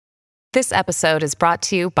This episode is brought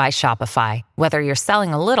to you by Shopify. Whether you're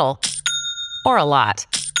selling a little or a lot,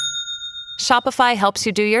 Shopify helps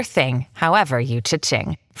you do your thing, however you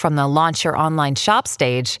cha-ching. From the launch your online shop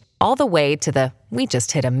stage, all the way to the we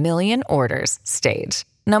just hit 1 million orders stage.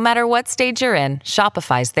 No matter what stage you're in,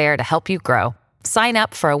 Shopify's there to help you grow. Sign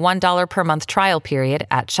up for a $1 per month trial period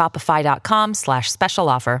at shopify.com/special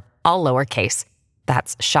offer, all lowercase.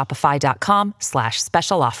 That's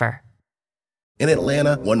shopify.com/special offer. In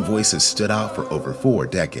Atlanta, one voice has stood out for over 4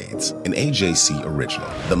 decades. An AJC original,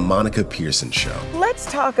 The Monica Pearson Show.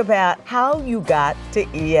 Let's talk about how you got to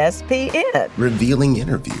ESPN. Revealing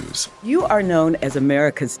interviews. You are known as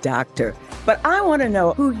America's doctor, but I want to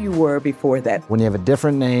know who you were before that. When you have a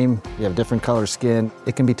different name, you have different color skin,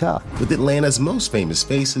 it can be tough. With Atlanta's most famous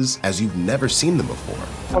faces as you've never seen them before.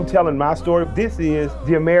 I'm telling my story. This is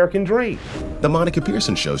the American dream. The Monica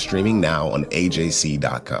Pearson Show, streaming now on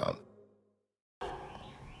AJC.com.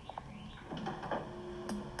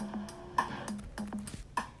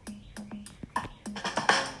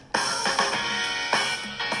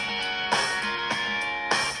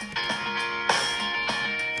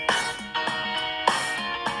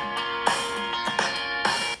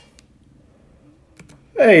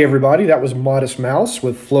 Hey everybody, that was Modest Mouse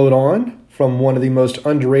with Float On from one of the most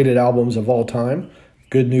underrated albums of all time,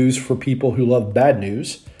 Good News for People Who Love Bad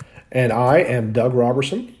News. And I am Doug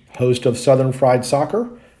Robertson, host of Southern Fried Soccer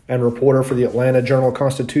and reporter for the Atlanta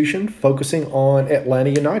Journal-Constitution, focusing on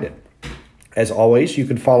Atlanta United. As always, you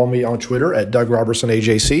can follow me on Twitter at Doug Robertson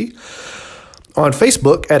AJC, on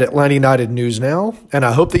Facebook at Atlanta United News Now, and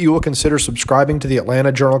I hope that you will consider subscribing to the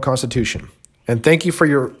Atlanta Journal-Constitution. And thank you for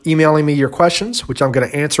your emailing me your questions, which I'm going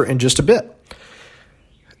to answer in just a bit.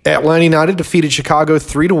 Atlanta United defeated Chicago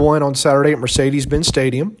 3-1 on Saturday at Mercedes-Benz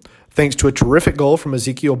Stadium, thanks to a terrific goal from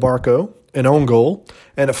Ezequiel Barco, an own goal,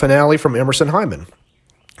 and a finale from Emerson Hyman.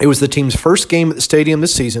 It was the team's first game at the stadium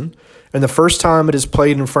this season, and the first time it has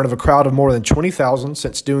played in front of a crowd of more than 20,000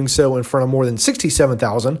 since doing so in front of more than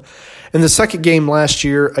 67,000 in the second game last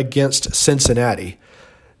year against Cincinnati.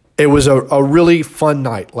 It was a really fun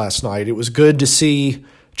night last night. It was good to see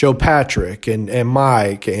Joe Patrick and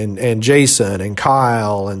Mike and Jason and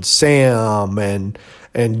Kyle and Sam and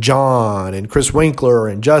John and Chris Winkler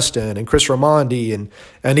and Justin and Chris Ramondi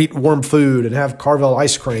and eat warm food and have Carvel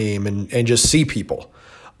ice cream and just see people.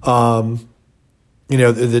 The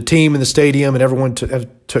team in the stadium and everyone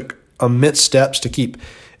took immense steps to keep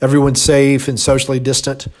everyone safe and socially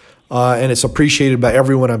distant, and it's appreciated by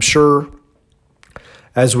everyone, I'm sure,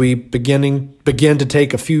 as we begin to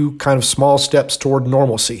take a few kind of small steps toward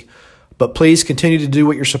normalcy. But please continue to do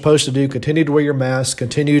what you're supposed to do. Continue to wear your mask.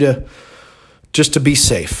 Continue to be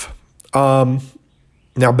safe. Now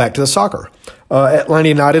back to the soccer. Atlanta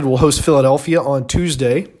United will host Philadelphia on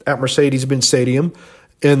Tuesday at Mercedes-Benz Stadium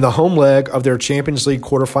in the home leg of their Champions League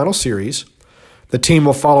quarterfinal series. The team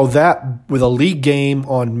will follow that with a league game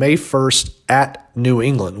on May 1st at New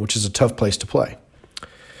England, which is a tough place to play.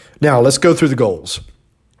 Now let's go through the goals.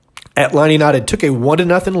 Atlanta United took a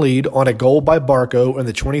 1-0 lead on a goal by Barco in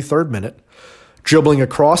the 23rd minute, dribbling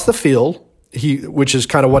across the field, which is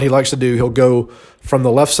kind of what he likes to do. He'll go from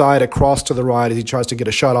the left side across to the right as he tries to get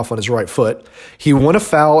a shot off on his right foot. He won a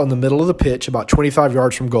foul in the middle of the pitch about 25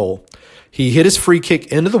 yards from goal. He hit his free kick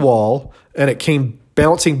into the wall, and it came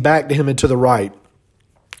bouncing back to him into the right.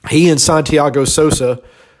 He and Santiago Sosa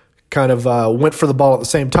kind of went for the ball at the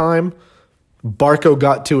same time. Barco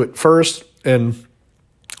got to it first and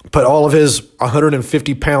put all of his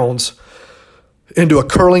 150 pounds into a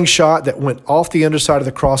curling shot that went off the underside of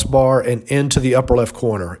the crossbar and into the upper left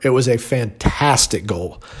corner. It was a fantastic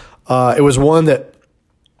goal. It was one that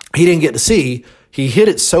he didn't get to see. He hit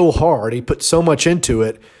it so hard, he put so much into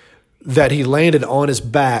it that he landed on his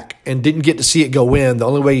back and didn't get to see it go in. The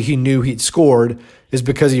only way he knew he'd scored is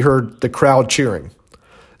because he heard the crowd cheering.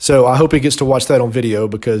 So I hope he gets to watch that on video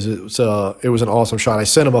because it was an awesome shot. I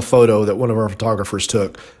sent him a photo that one of our photographers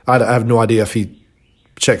took. I have no idea if he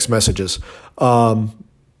checks messages. I'll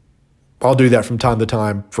do that from time to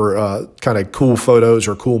time for kind of cool photos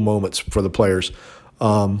or cool moments for the players,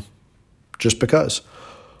 just because.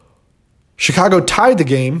 Chicago tied the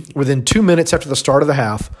game within 2 minutes after the start of the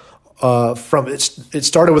half. It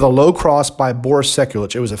started with a low cross by Boris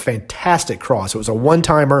Sekulic. It was a fantastic cross. It was a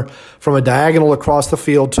one-timer from a diagonal across the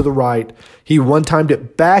field to the right. He one-timed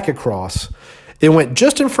it back across. It went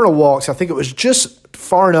just in front of Walks. I think it was just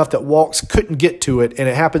far enough that Walks couldn't get to it, and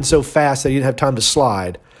it happened so fast that he didn't have time to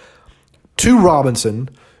slide. To Robinson,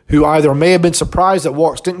 who either may have been surprised that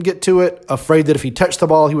Walks didn't get to it, afraid that if he touched the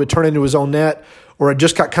ball he would turn into his own net, or it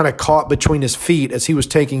just got kind of caught between his feet as he was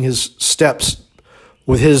taking his steps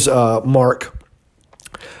with his mark.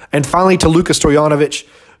 And finally to Luka Stojanovic,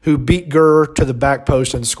 who beat Gurr to the back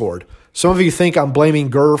post and scored. Some of you think I'm blaming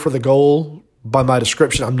Gurr for the goal. By my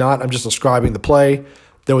description, I'm not. I'm just describing the play.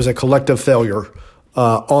 There was a collective failure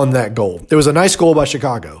on that goal. It was a nice goal by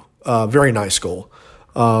Chicago, very nice goal,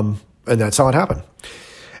 and that's how it happened.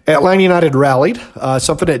 Atlanta United rallied,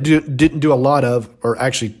 something that didn't do a lot of, or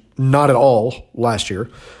actually not at all last year,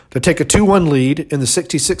 to take a 2-1 lead in the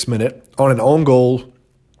 66th minute on an own goal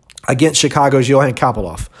against Chicago's Johan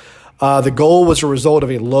Kapelov. The goal was a result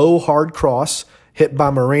of a low, hard cross hit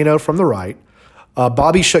by Moreno from the right.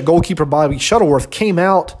 Goalkeeper Bobby Shuttleworth came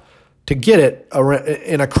out to get it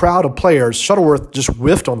in a crowd of players. Shuttleworth just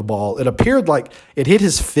whiffed on the ball. It appeared like it hit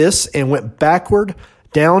his fist and went backward,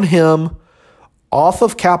 down him, off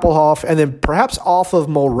of Kapelhoff, and then perhaps off of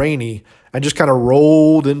Mulroney, and just kind of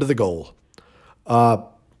rolled into the goal. And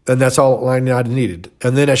that's all Atlanta United needed.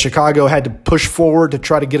 And then as Chicago had to push forward to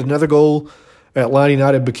try to get another goal, Atlanta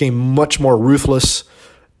United became much more ruthless.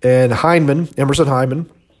 And Emerson Hyndman,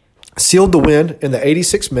 sealed the win in the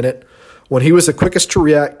 86th minute when he was the quickest to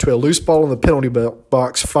react to a loose ball in the penalty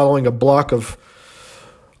box following a block of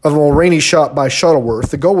a Mulroney shot by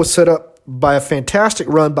Shuttleworth. The goal was set up by a fantastic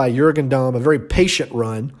run by Jurgen Damm, a very patient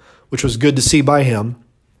run, which was good to see by him,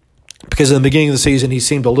 because in the beginning of the season he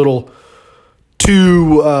seemed a little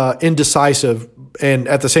too indecisive and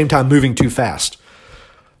at the same time moving too fast.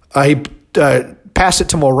 He passed it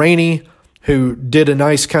to Mulroney, who did a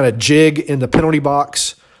nice kind of jig in the penalty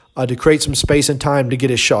box to create some space and time to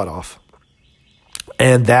get his shot off.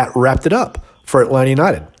 And that wrapped it up for Atlanta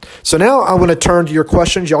United. So now I'm going to turn to your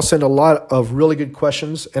questions. Y'all send a lot of really good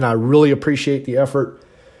questions, and I really appreciate the effort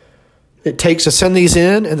it takes to send these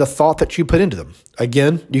in and the thought that you put into them.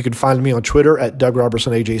 Again, you can find me on Twitter at Doug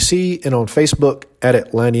Robertson AJC and on Facebook at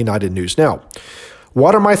Atlanta United News. Now,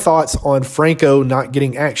 what are my thoughts on Franco not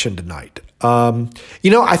getting action tonight?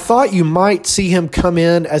 I thought you might see him come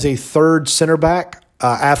in as a third center back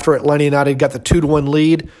after Atlanta United got the 2-1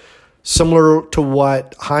 lead, similar to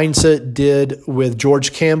what Heinze did with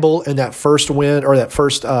George Campbell in that first win, or that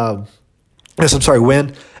first win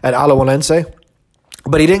at Alajuelense.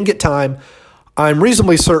 But he didn't get time. I'm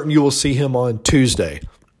reasonably certain you will see him on Tuesday,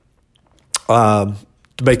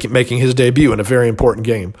 making his debut in a very important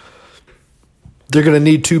game. They're going to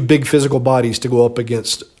need two big physical bodies to go up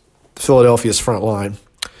against Philadelphia's front line.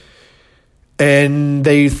 And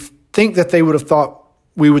they think that they would have thought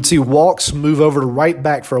we would see Walks move over to right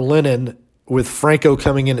back for Lennon, with Franco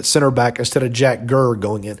coming in at center back instead of Jack Gurr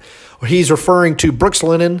going in. He's referring to Brooks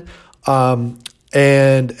Lennon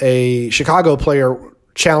and a Chicago player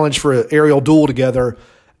challenged for an aerial duel together,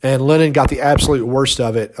 and Lennon got the absolute worst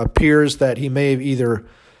of it. Appears that he may have either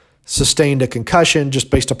sustained a concussion just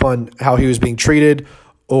based upon how he was being treated,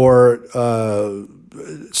 or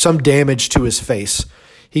some damage to his face.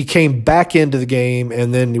 He came back into the game,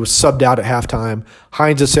 and then he was subbed out at halftime.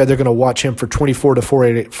 Heinze said they're going to watch him for 24 to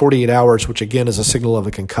 48 hours, which, again, is a signal of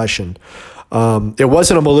a concussion. It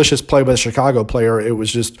wasn't a malicious play by the Chicago player. It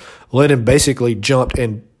was just Lennon basically jumped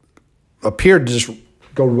and appeared to just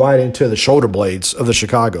go right into the shoulder blades of the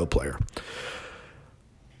Chicago player.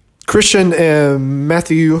 Christian and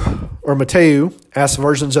Matthew asked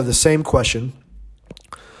versions of the same question.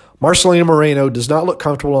 Marcelino Moreno does not look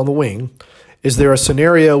comfortable on the wing. Is there a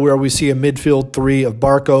scenario where we see a midfield three of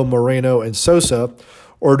Barco, Moreno, and Sosa,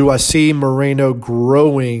 or do I see Moreno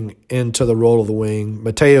growing into the role of the wing?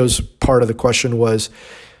 Mateo's part of the question was,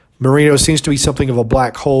 Moreno seems to be something of a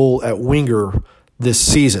black hole at winger this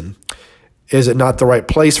season. Is it not the right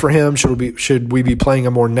place for him? Should we be playing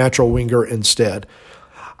a more natural winger instead?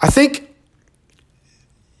 I think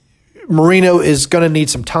Moreno is going to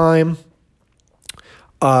need some time.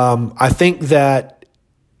 I think that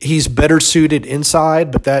he's better suited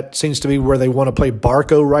inside, but that seems to be where they want to play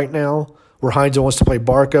Barco right now, where Heinze wants to play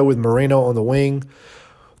Barco with Moreno on the wing.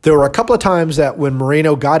 There were a couple of times that when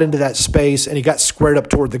Moreno got into that space and he got squared up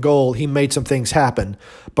toward the goal, he made some things happen.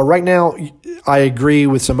 But right now, I agree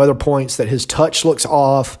with some other points that his touch looks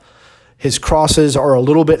off. His crosses are a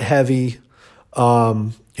little bit heavy.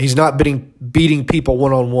 He's not beating people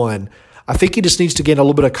one-on-one. I think he just needs to gain a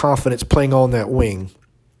little bit of confidence playing on that wing.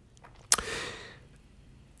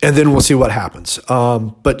 And then we'll see what happens.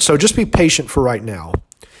 So just be patient for right now.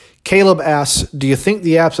 Caleb asks, do you think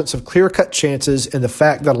the absence of clear-cut chances and the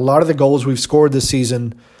fact that a lot of the goals we've scored this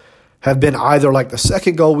season have been either like the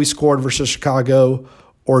second goal we scored versus Chicago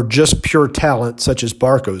or just pure talent, such as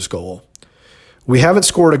Barco's goal? We haven't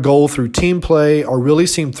scored a goal through team play or really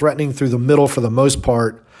seemed threatening through the middle for the most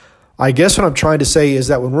part. I guess what I'm trying to say is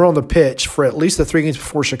that when we're on the pitch for at least the 3 games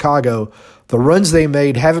before Chicago, the runs they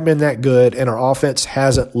made haven't been that good and our offense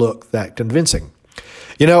hasn't looked that convincing.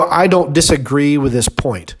 I don't disagree with this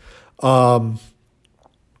point. You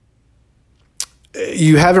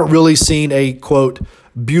haven't really seen a, quote,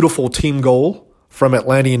 beautiful team goal from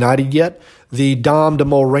Atlanta United yet. The Dom to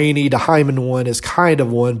Mulroney to Hyman one is kind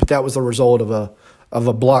of one, but that was the result of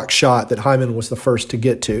a block shot that Hyman was the first to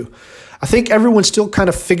get to. I think everyone's still kind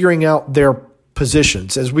of figuring out their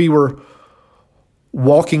positions. As we were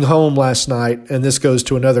walking home last night, and this goes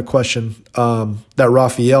to another question that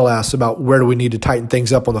Raphael asked about where do we need to tighten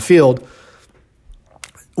things up on the field,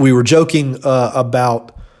 we were joking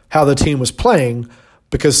about how the team was playing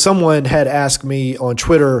because someone had asked me on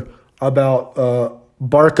Twitter about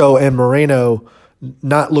Barco and Moreno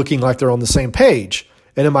not looking like they're on the same page.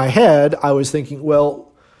 And in my head, I was thinking,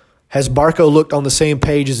 well, has Barco looked on the same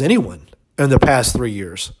page as anyone in the past 3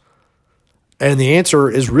 years? And the answer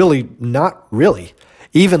is really not really.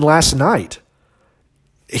 Even last night,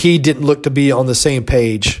 he didn't look to be on the same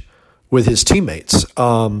page with his teammates.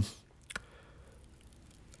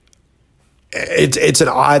 It's an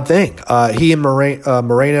odd thing. He and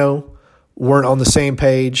Moreno weren't on the same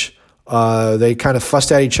page. They kind of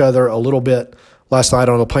fussed at each other a little bit last night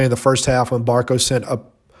on a play in the first half when Barco sent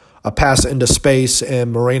a pass into space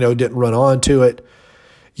and Moreno didn't run onto it.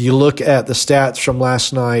 You look at the stats from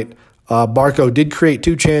last night. Barco did create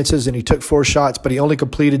 2 chances and he took 4 shots, but he only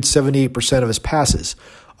completed 78% of his passes,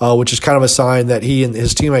 which is kind of a sign that he and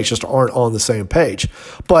his teammates just aren't on the same page.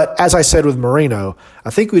 But as I said with Moreno, I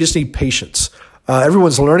think we just need patience.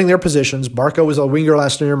 Everyone's learning their positions. Barco was a winger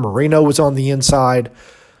last year. Moreno was on the inside.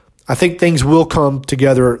 I think things will come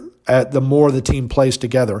together the more the team plays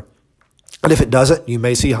together. And if it doesn't, you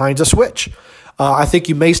may see Hines a switch. I think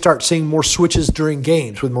you may start seeing more switches during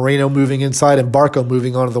games with Moreno moving inside and Barco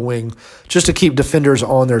moving onto the wing just to keep defenders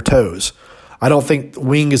on their toes. I don't think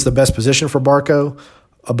wing is the best position for Barco,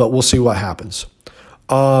 but we'll see what happens.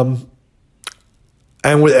 And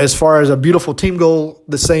as far as a beautiful team goal,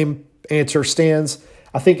 the same answer stands.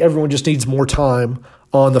 I think everyone just needs more time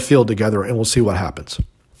on the field together, and we'll see what happens.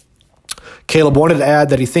 Caleb wanted to add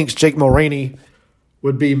that he thinks Jake Mulroney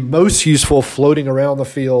would be most useful floating around the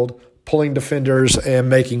field, pulling defenders and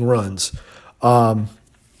making runs. A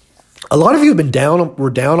lot of you were down on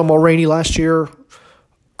Mulroney last year.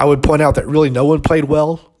 I would point out that really no one played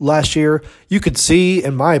well last year. You could see,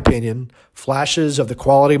 in my opinion, flashes of the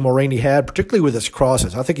quality Mulroney had, particularly with his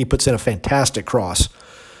crosses. I think he puts in a fantastic cross.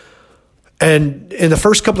 And in the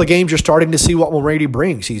first couple of games, you're starting to see what Mulroney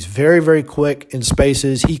brings. He's very, very quick in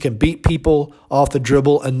spaces. He can beat people off the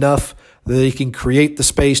dribble enough that he can create the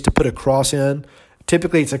space to put a cross in.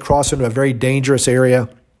 Typically, it's a cross into a very dangerous area.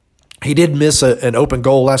 He did miss an open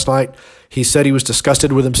goal last night. He said he was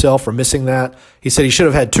disgusted with himself for missing that. He said he should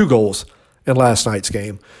have had 2 goals in last night's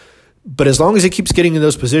game. But as long as he keeps getting in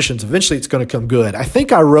those positions, eventually it's going to come good. I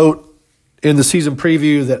think I wrote in the season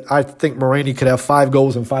preview that I think Mulroney could have 5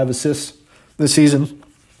 goals and 5 assists this season.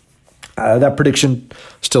 That prediction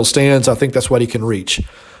still stands. I think that's what he can reach.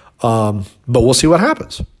 But we'll see what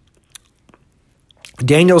happens.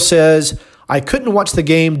 Daniel says, I couldn't watch the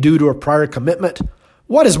game due to a prior commitment.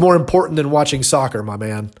 What is more important than watching soccer, my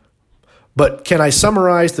man? But can I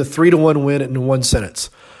summarize the 3-1 win in one sentence?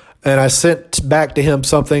 And I sent back to him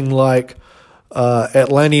something like,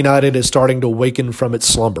 Atlanta United is starting to waken from its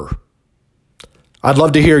slumber. I'd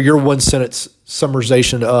love to hear your one-sentence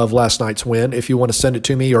summarization of last night's win if you want to send it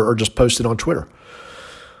to me or just post it on Twitter.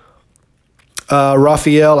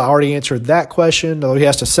 Raphael, I already answered that question. He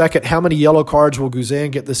asked a second, how many yellow cards will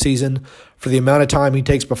Guzan get this season for the amount of time he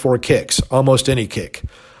takes before kicks? Almost any kick.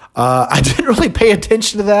 I didn't really pay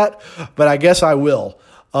attention to that, but I guess I will.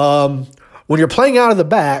 When you're playing out of the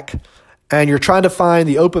back and you're trying to find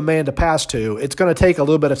the open man to pass to, it's going to take a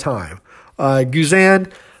little bit of time.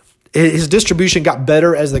 Guzan, his distribution got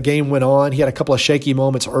better as the game went on. He had a couple of shaky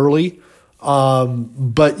moments early,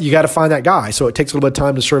 but you got to find that guy, so it takes a little bit of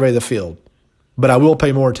time to survey the field. But I will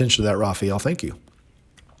pay more attention to that, Raphael. Thank you.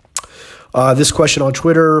 This question on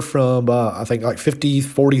Twitter from, I think, like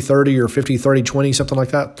 50-40-30 or 50-30-20, something like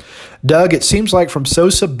that. Doug, it seems like from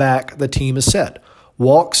Sosa back, the team is set.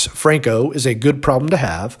 Walks, Franco is a good problem to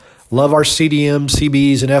have. Love our CDMs,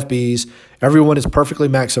 CBs, and FBs. Everyone is perfectly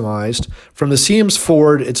maximized. From the CMs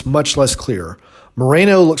forward, it's much less clear.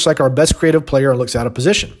 Moreno looks like our best creative player and looks out of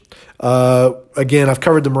position. Again, I've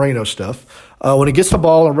covered the Moreno stuff. When he gets the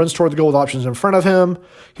ball and runs toward the goal with options in front of him,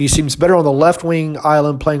 he seems better on the left wing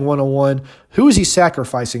island playing one-on-one. Who is he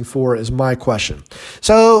sacrificing for is my question.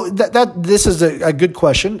 So this is a good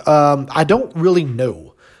question. I don't really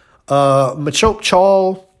know. Machop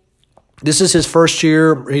Chal, this is his first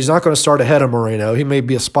year. He's not going to start ahead of Moreno. He may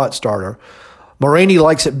be a spot starter. Mulraney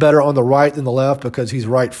likes it better on the right than the left because he's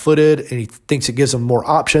right-footed and he thinks it gives him more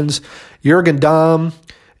options. Jürgen Damm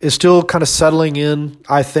is still kind of settling in,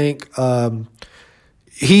 I think.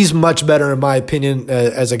 He's much better, in my opinion,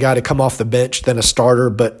 as a guy to come off the bench than a starter,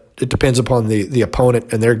 but it depends upon the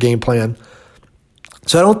opponent and their game plan.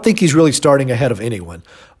 So I don't think he's really starting ahead of anyone.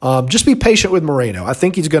 Just be patient with Moreno. I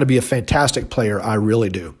think he's going to be a fantastic player. I really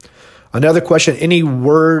do. Another question, any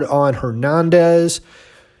word on Hernandez?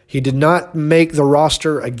 He did not make the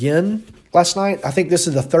roster again last night. I think this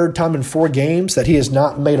is the third time in 4 games that he has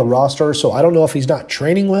not made a roster, so I don't know if he's not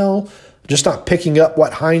training well, just not picking up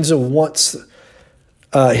what Heinze wants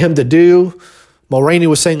him to do. Mulraney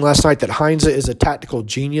was saying last night that Heinze is a tactical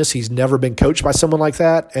genius. He's never been coached by someone like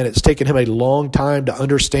that, and it's taken him a long time to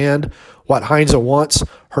understand what Heinze wants.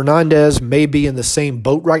 Hernandez may be in the same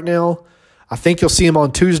boat right now. I think you'll see him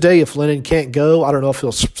on Tuesday if Lennon can't go. I don't know if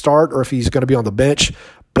he'll start or if he's going to be on the bench,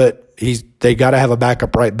 but they got to have a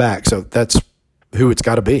backup right back, so that's who it's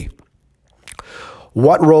got to be.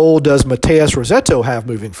 What role does Matheus Rossetto have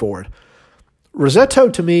moving forward?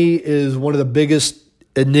 Rossetto, to me, is one of the biggest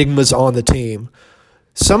enigmas on the team.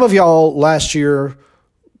 Some of y'all last year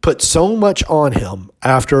put so much on him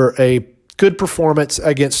after a good performance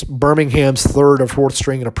against Birmingham's 3rd or 4th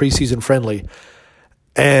string in a preseason friendly.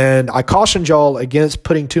 And I cautioned y'all against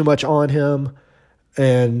putting too much on him.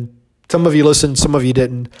 And some of you listened, some of you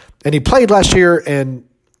didn't. And he played last year and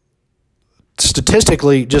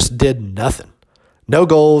statistically just did nothing. No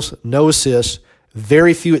goals, no assists,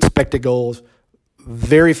 very few expected goals,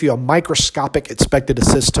 very few, a microscopic expected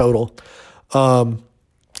assist total.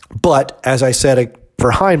 But as I said,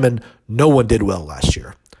 for Hyndman, no one did well last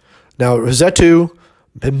year. Now, Rossetto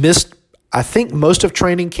missed, I think, most of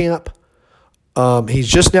training camp. He's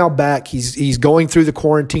just now back. He's going through the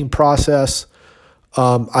quarantine process.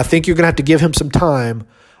 I think you're going to have to give him some time.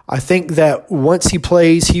 I think that once he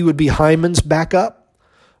plays, he would be Hyndman's backup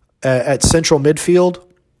at central midfield.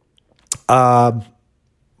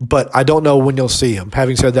 But I don't know when you'll see him.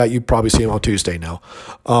 Having said that, you probably see him on Tuesday now.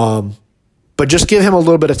 But just give him a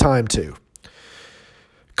little bit of time too.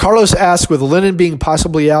 Carlos asks, with Lennon being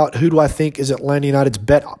possibly out, who do I think is Atlanta United's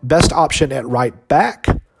best option at right back?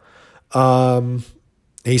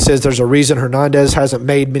 He says there's a reason Hernandez hasn't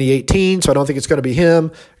made many 18, so I don't think it's going to be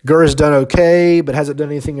him. Gurra's done okay, but hasn't done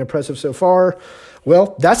anything impressive so far.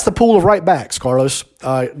 Well, that's the pool of right backs, Carlos.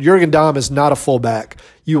 Jürgen Damm is not a fullback.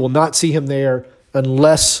 You will not see him there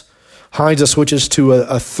unless Heinze switches to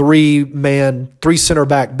a 3 center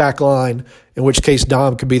back line, in which case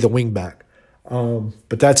Damm could be the wing back.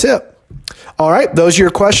 But that's it. All right, those are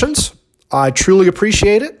your questions. I truly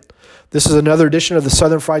appreciate it. This is another edition of the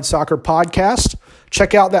Southern Fried Soccer Podcast.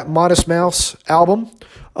 Check out that Modest Mouse album.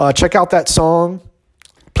 Check out that song.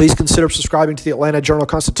 Please consider subscribing to the Atlanta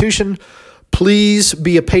Journal-Constitution. Please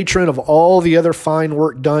be a patron of all the other fine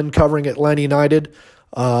work done covering Atlanta United,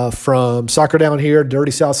 from Soccer Down Here,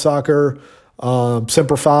 Dirty South Soccer,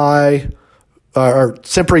 Semper Fi, or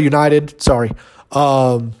Semper United, sorry.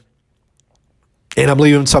 And I'm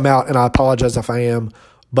leaving some out, and I apologize if I am,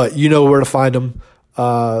 but you know where to find them.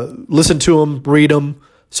 Listen to them, read them,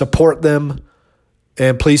 support them,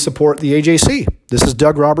 and please support the AJC. This is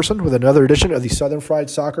Doug Robertson with another edition of the Southern Fried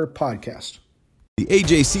Soccer Podcast. The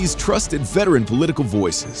AJC's trusted veteran political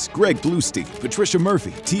voices, Greg Bluestein, Patricia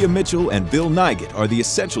Murphy, Tia Mitchell, and Bill Nygut, are the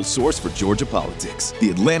essential source for Georgia politics.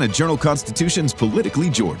 The Atlanta Journal-Constitution's Politically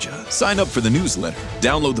Georgia. Sign up for the newsletter,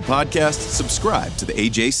 download the podcast, subscribe to the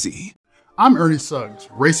AJC. I'm Ernie Suggs,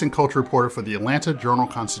 race and culture reporter for the Atlanta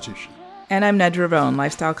Journal-Constitution. And I'm Nedra Ravone,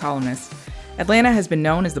 lifestyle columnist. Atlanta has been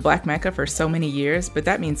known as the Black Mecca for so many years, but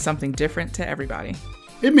that means something different to everybody.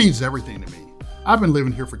 It means everything to me. I've been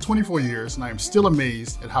living here for 24 years, and I am still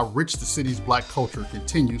amazed at how rich the city's Black culture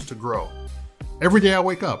continues to grow. Every day I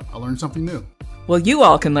wake up, I learn something new. Well, you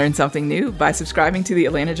all can learn something new by subscribing to the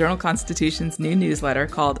Atlanta Journal-Constitution's new newsletter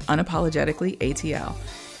called Unapologetically ATL.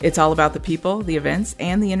 It's all about the people, the events,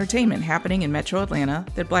 and the entertainment happening in Metro Atlanta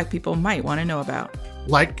that Black people might want to know about.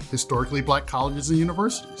 Like historically Black colleges and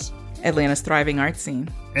universities. Atlanta's thriving art scene.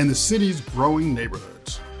 And the city's growing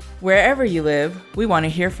neighborhoods. Wherever you live, we want to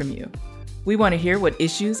hear from you. We want to hear what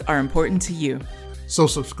issues are important to you. So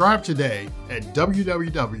subscribe today at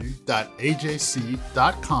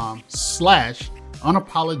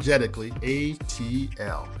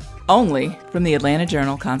www.ajc.com/unapologeticallyatl. Only from the Atlanta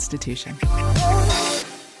Journal-Constitution.